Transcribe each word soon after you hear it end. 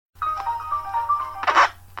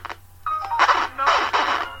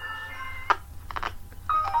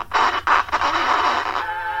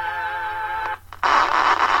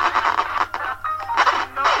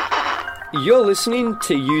You're listening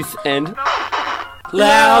to Youth and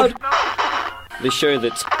Loud, the show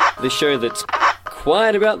that's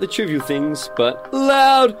quiet about the trivial things, but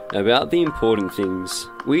loud about the important things.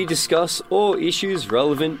 We discuss all issues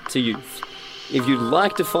relevant to youth. If you'd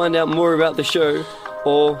like to find out more about the show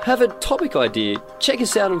or have a topic idea, check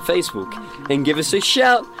us out on Facebook and give us a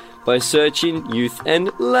shout by searching Youth and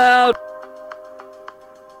Loud.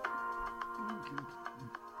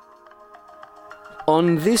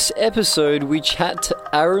 On this episode, we chat to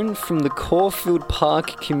Aaron from the Caulfield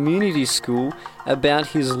Park Community School about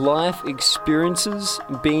his life experiences,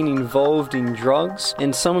 being involved in drugs,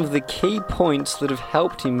 and some of the key points that have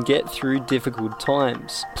helped him get through difficult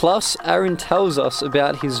times. Plus, Aaron tells us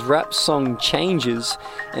about his rap song Changes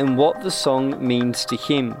and what the song means to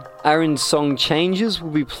him. Aaron's song Changes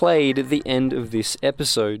will be played at the end of this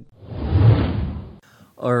episode.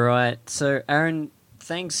 Alright, so Aaron,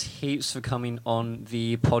 thanks heaps for coming on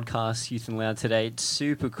the podcast Youth and Loud today. It's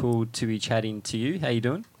super cool to be chatting to you. How you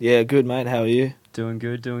doing? Yeah, good, mate. How are you? Doing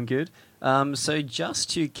good. So just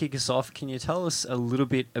to kick us off, can you tell us a little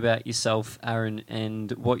bit about yourself, Aaron,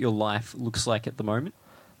 and what your life looks like at the moment?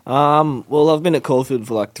 Well, I've been at Caulfield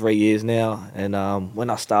for like 3 years now, and when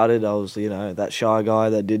I started, I was, that shy guy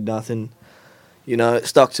that did nothing,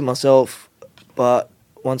 stuck to myself. But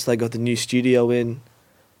once they got the new studio in,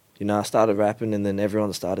 I started rapping, and then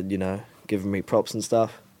everyone started, giving me props and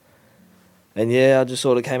stuff. And yeah, I just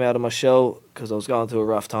sort of came out of my shell because I was going through a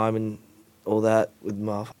rough time and all that with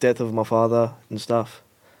my death of my father and stuff.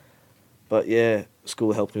 But yeah,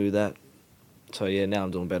 school helped me with that. So yeah, now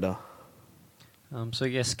I'm doing better. So I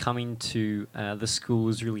guess coming to the school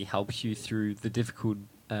has really helped you through the difficult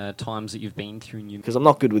times that you've been through. Because I'm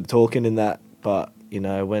not good with talking in that, but,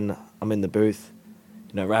 when I'm in the booth,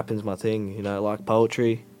 rapping's my thing, I like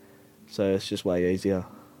poetry. So it's just way easier.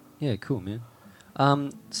 Yeah, cool, man.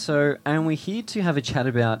 So, and we're here to have a chat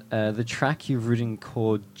about the track you've written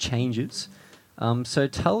called Changes. So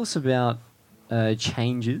tell us about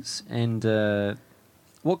Changes and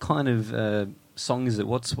what kind of song is it?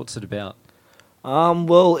 What's it about?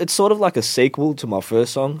 Well, it's sort of like a sequel to my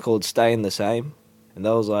first song called Staying the Same. And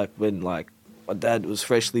that was when my dad was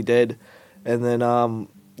freshly dead. And then,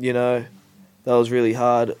 that was really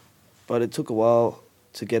hard. But it took a while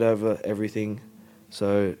to get over everything.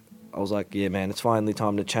 So I was like, yeah, man, it's finally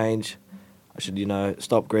time to change. I should,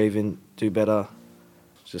 stop grieving, do better.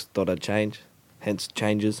 Just thought I'd change, hence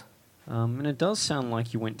Changes. And it does sound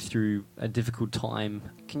like you went through a difficult time.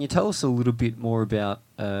 Can you tell us a little bit more about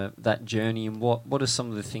that journey and what are some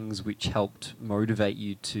of the things which helped motivate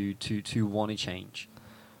you to want to change?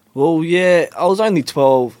 Well, yeah, I was only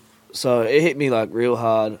 12, so it hit me real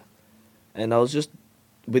hard. And I was just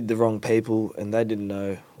with the wrong people, and they didn't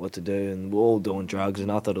know what to do, and we're all doing drugs,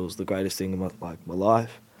 and I thought it was the greatest thing in my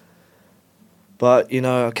life. But,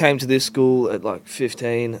 I came to this school at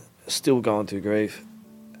 15, still going through grief,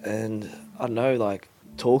 and I don't know,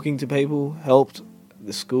 talking to people helped.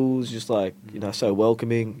 The school's just so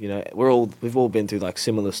welcoming, we've all been through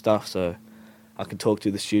similar stuff, so I can talk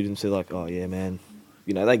to the students. They're like, oh yeah, man,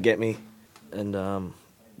 they get me. And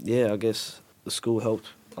I guess the school helped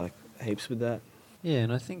heaps with that. Yeah,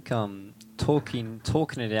 and I think talking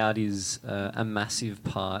it out is a massive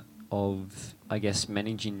part of, I guess,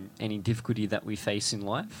 managing any difficulty that we face in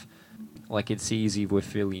life. It's easy if we're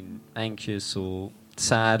feeling anxious or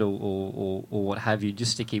sad or what have you,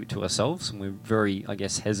 just to keep it to ourselves, and we're very, I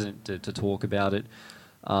guess, hesitant to talk about it.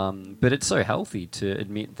 But it's so healthy to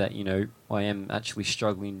admit that, I am actually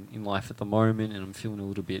struggling in life at the moment and I'm feeling a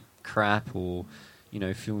little bit crap or,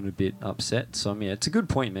 feeling a bit upset. So, yeah, it's a good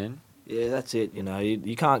point, man. Yeah, that's it,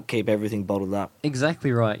 you can't keep everything bottled up.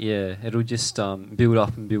 Exactly right, yeah. It'll just build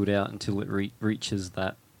up and build out until it reaches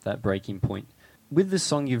that breaking point. With the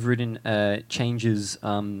song you've written, Changes,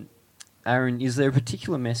 Aaron, is there a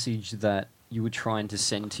particular message that you were trying to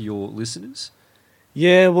send to your listeners?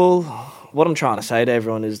 Yeah, well, what I'm trying to say to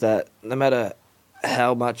everyone is that no matter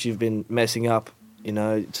how much you've been messing up,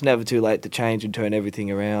 it's never too late to change and turn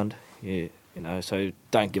everything around. Yeah, so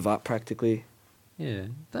don't give up practically. Yeah,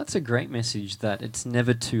 that's a great message, that it's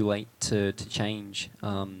never too late to change.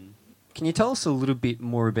 Can you tell us a little bit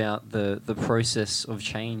more about the process of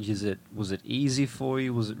change? Was it easy for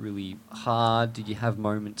you? Was it really hard? Did you have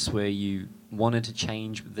moments where you wanted to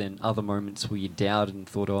change, but then other moments where you doubted and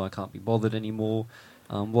thought, oh, I can't be bothered anymore?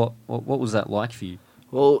 What was that like for you?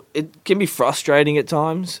 Well, it can be frustrating at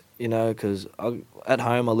times, because at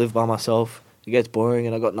home I live by myself. It gets boring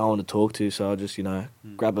and I got no one to talk to, so I just,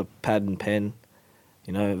 grab a pad and pen,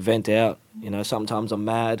 vent out. Sometimes I'm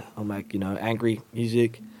mad, I'll make, angry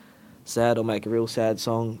music. Sad, I'll make a real sad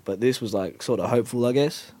song. But this was sort of hopeful, I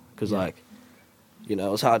guess, because you know,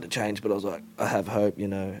 it was hard to change, but I was like, I have hope, you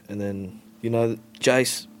know. And then, you know,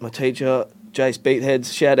 Jace, my teacher, Jace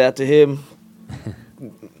Beatheads, shout out to him.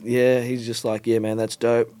 Yeah, he's just like, yeah, man, that's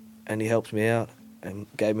dope. And he helped me out and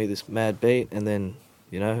gave me this mad beat. And then,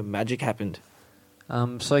 you know, magic happened.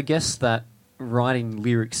 So I guess that writing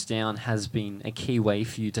lyrics down has been a key way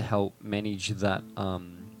for you to help manage that,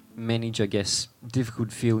 I guess,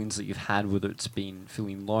 difficult feelings that you've had, whether it's been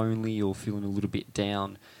feeling lonely or feeling a little bit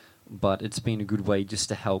down. But it's been a good way just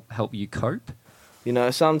to help you cope. You know,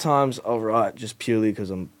 sometimes I'll write just purely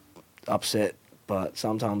because I'm upset, but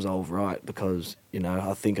sometimes I'll write because, you know,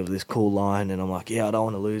 I think of this cool line and I'm like, yeah, I don't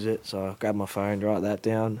want to lose it, so I grab my phone, write that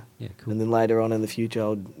down. Yeah, cool. And then later on in the future,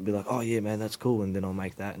 I'll be like, oh, yeah, man, that's cool, and then I'll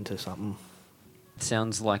make that into something. It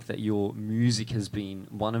sounds like that your music has been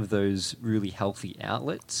one of those really healthy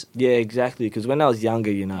outlets. Yeah, exactly, because when I was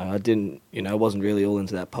younger, you know, I wasn't really all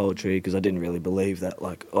into that poetry because I didn't really believe that,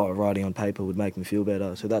 like, writing on paper would make me feel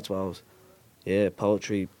better, so that's why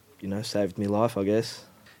poetry, you know, saved me life, I guess.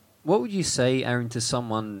 What would you say, Aaron, to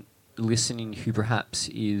someone listening who perhaps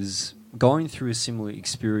is going through a similar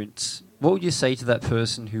experience? What would you say to that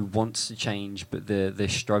person who wants to change but they're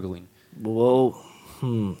struggling? Well,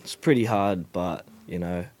 it's pretty hard, but, you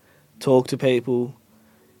know, talk to people,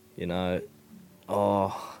 you know,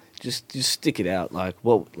 just stick it out. Like,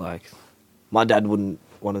 my dad wouldn't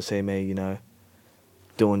want to see me, you know,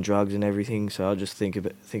 doing drugs and everything, so I just think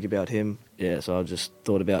about him. Yeah, so I just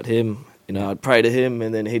thought about him. You know, I'd pray to him,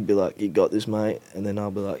 and then he'd be like, you got this, mate. And then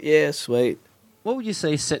I'll be like, yeah, sweet. What would you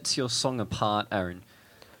say sets your song apart, Aaron,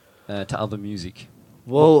 to other music?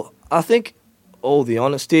 Well, I think all the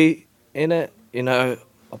honesty in it, you know,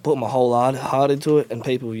 I put my whole heart into it, and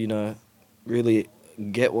people, you know, really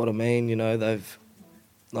get what I mean. You know, they've,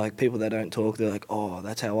 like, people that don't talk, they're like, oh,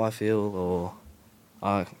 that's how I feel, or,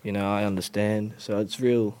 I understand. So it's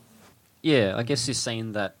real. Yeah, I guess you're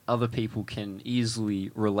saying that other people can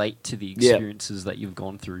easily relate to the experiences that you've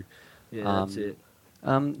gone through. Yeah, that's it.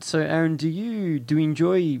 So, Aaron, do you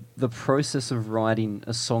enjoy the process of writing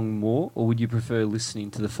a song more, or would you prefer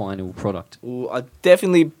listening to the final product? Well, I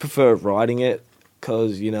definitely prefer writing it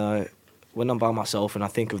because, you know, when I'm by myself and I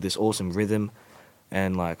think of this awesome rhythm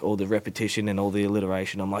and, like, all the repetition and all the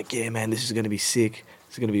alliteration, I'm like, yeah, man, this is going to be sick.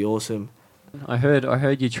 It's going to be awesome. I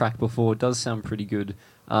heard your track before. It does sound pretty good.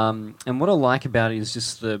 And what I like about it is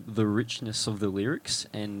just the richness of the lyrics.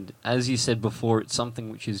 And as you said before, it's something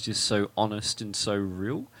which is just so honest and so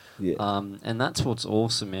real. Yeah. And that's what's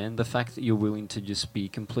awesome, man. The fact that you're willing to just be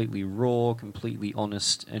completely raw, completely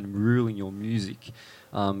honest, and real in your music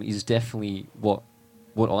is definitely what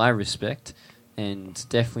I respect, and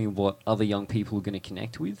definitely what other young people are going to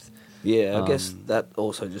connect with. Yeah, I guess that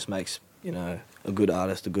also just makes, you know, a good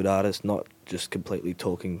artist, not just completely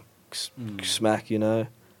talking smack, you know.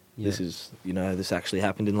 Yeah. This actually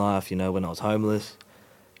happened in life, you know, when I was homeless,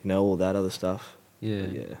 you know, all that other stuff. Yeah.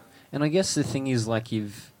 But yeah. And I guess the thing is, like,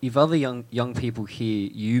 if other young people hear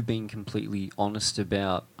you being completely honest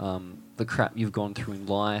about the crap you've gone through in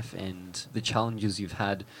life and the challenges you've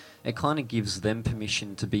had, it kind of gives them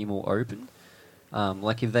permission to be more open.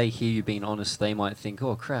 Like, if they hear you being honest, they might think,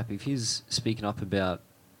 oh, crap, if he's speaking up about,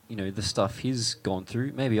 you know, the stuff he's gone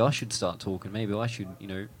through, maybe I should start talking. Maybe I should, you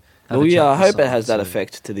know, well, yeah, I hope it has that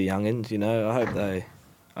effect to the youngins, you know. I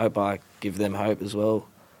hope I give them hope as well.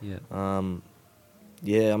 Yeah.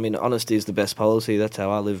 Yeah, I mean, honesty is the best policy. That's how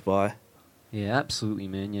I live by. Yeah, absolutely,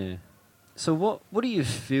 man, yeah. So what do you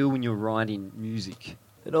feel when you're writing music?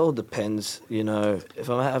 It all depends, you know. If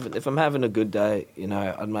I'm having a good day, you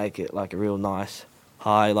know, I'd make it like a real nice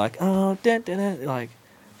high, like, oh, like.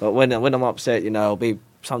 But when I'm upset, you know,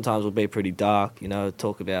 sometimes it'll be pretty dark, you know,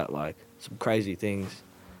 talk about like some crazy things.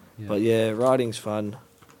 Yeah. But yeah, writing's fun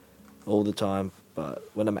all the time. But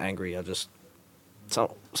when I'm angry,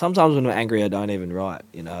 sometimes when I'm angry, I don't even write.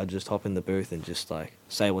 You know, I just hop in the booth and just like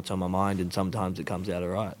say what's on my mind, and sometimes it comes out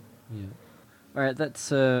alright. Yeah. All right,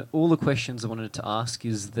 that's all the questions I wanted to ask.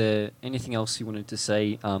 Is there anything else you wanted to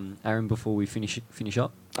say, Aaron, before we finish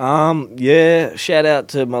up? Yeah, shout out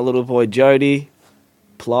to my little boy Jody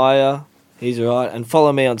Plyer. He's alright, and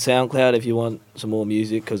follow me on SoundCloud if you want some more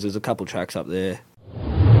music, because there's a couple tracks up there.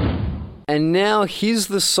 And now here's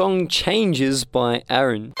the song Changes by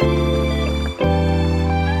Aaron.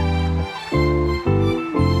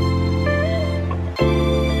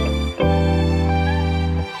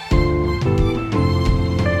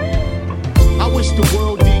 I wish the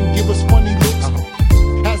world didn't give us funny looks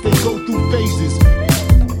as they go through phases.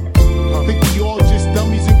 Think we all just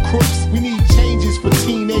dummies and crooks. We need changes for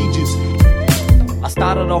teenagers. I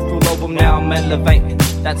started off real low, but now I'm elevating.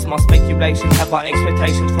 That's my speculation. Have my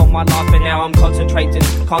expectations for my life, and now I'm concentrated,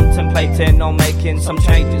 contemplating on making some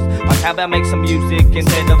changes. Like how about make some music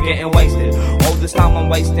instead of getting wasted? All this time I'm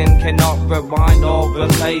wasting cannot rewind or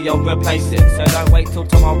replay or replace it. So don't wait till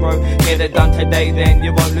tomorrow, get it done today, then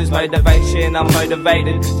you won't lose motivation. I'm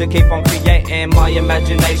motivated to keep on creating my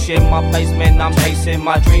imagination, my placement, I'm chasing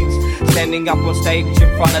my dreams. Standing up on stage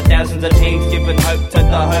in front of thousands of teens, giving hope to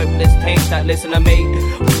the hopeless teens that listen to me.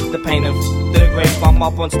 The pain of the grief, I'm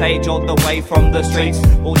up on stage all the way from the streets.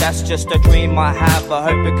 Well, that's just a dream I have,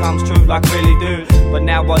 I hope it comes true, like really do. But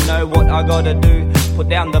now I know what I gotta do. Put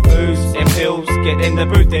down the booze and pills, get in the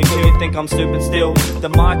booth and you think I'm stupid still. The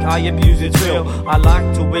mic I abuse, it's real. I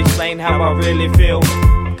like to explain how I really feel.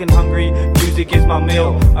 Fucking hungry, music is my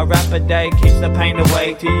meal. A rap a day keeps the pain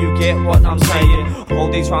away. Till you get what I'm saying? All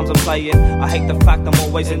these rhymes I'm playing, I hate the fact I'm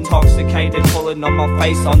always intoxicated, falling on my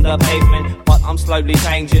face on the pavement. But I'm slowly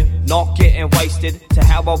changing, not getting wasted to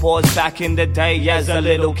how I was back in the day as a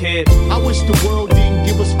little kid. I wish the world didn't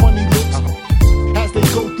give us funny looks as they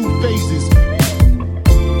go through phases.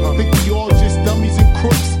 I think we all just dummies and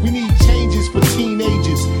crooks. We need changes for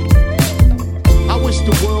teenagers. I wish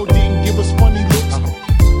the world didn't give us funny looks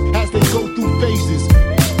as they go through phases.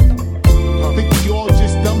 I think we all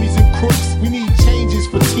just dummies and crooks. We need changes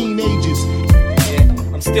for teenagers.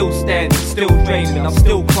 I'm still standing, still dreaming, I'm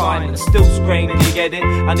still crying, still screaming, you get it?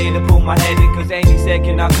 I need to pull my head in, cause any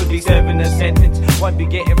second I could be serving a sentence. Won't be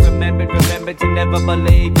getting remembered, remember to never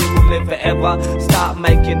believe you will live forever. Start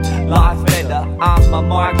making life better, I'm a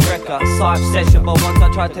mic wrecker, side session. But once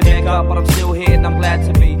I tried to neck up, but I'm still here and I'm glad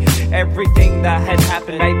to be. Everything that had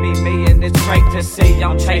happened made me me, and it's great to see.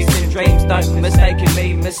 I'm chasing dreams, don't mistaken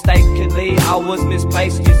me, mistakenly I was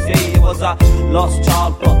misplaced, you see. It was a lost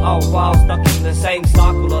child, but oh wow, stuck in the same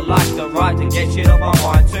cycle. I like the right to get shit off my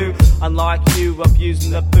mind too. Unlike you,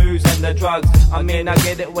 abusing the booze and the drugs. I mean, I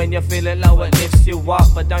get it when you're feeling low, it lifts you up.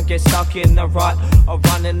 But don't get stuck in the rut or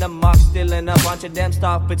running the muck, stealing a bunch of damn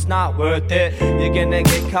stuff, it's not worth it. You're gonna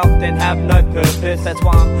get cuffed and have no purpose. That's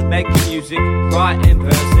why I'm making music, writing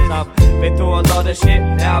verses. I've been through a lot of shit,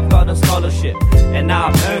 now I've got a scholarship, and now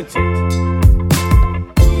I've earned it.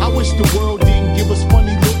 I wish the world didn't give us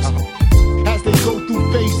funny looks as they go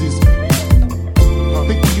through phases. I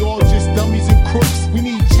think we all just dummies and crooks. We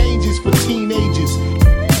need changes for teenagers.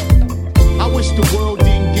 I wish the world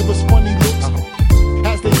didn't give us funny looks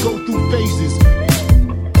as they go through phases.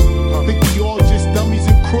 I think we all just dummies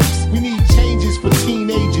and crooks. We need changes for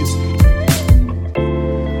teenagers.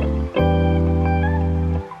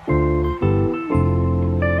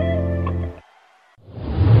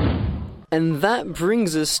 And that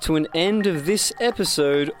brings us to an end of this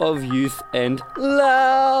episode of Youth and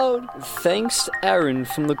Loud. Thanks to Aaron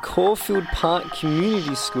from the Caulfield Park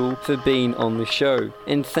Community School for being on the show.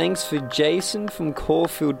 And thanks for Jason from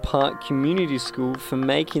Caulfield Park Community School for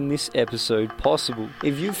making this episode possible.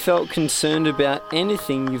 If you felt concerned about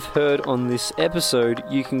anything you've heard on this episode,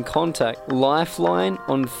 you can contact Lifeline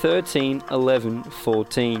on 13 11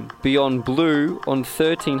 14, Beyond Blue on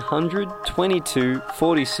 1300 22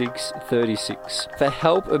 46 36. For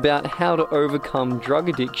help about how to overcome drug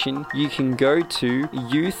addiction, you can go to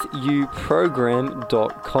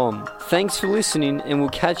youthuprogram.com. Thanks for listening, and we'll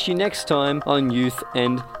catch you next time on Youth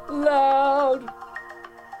and Loud.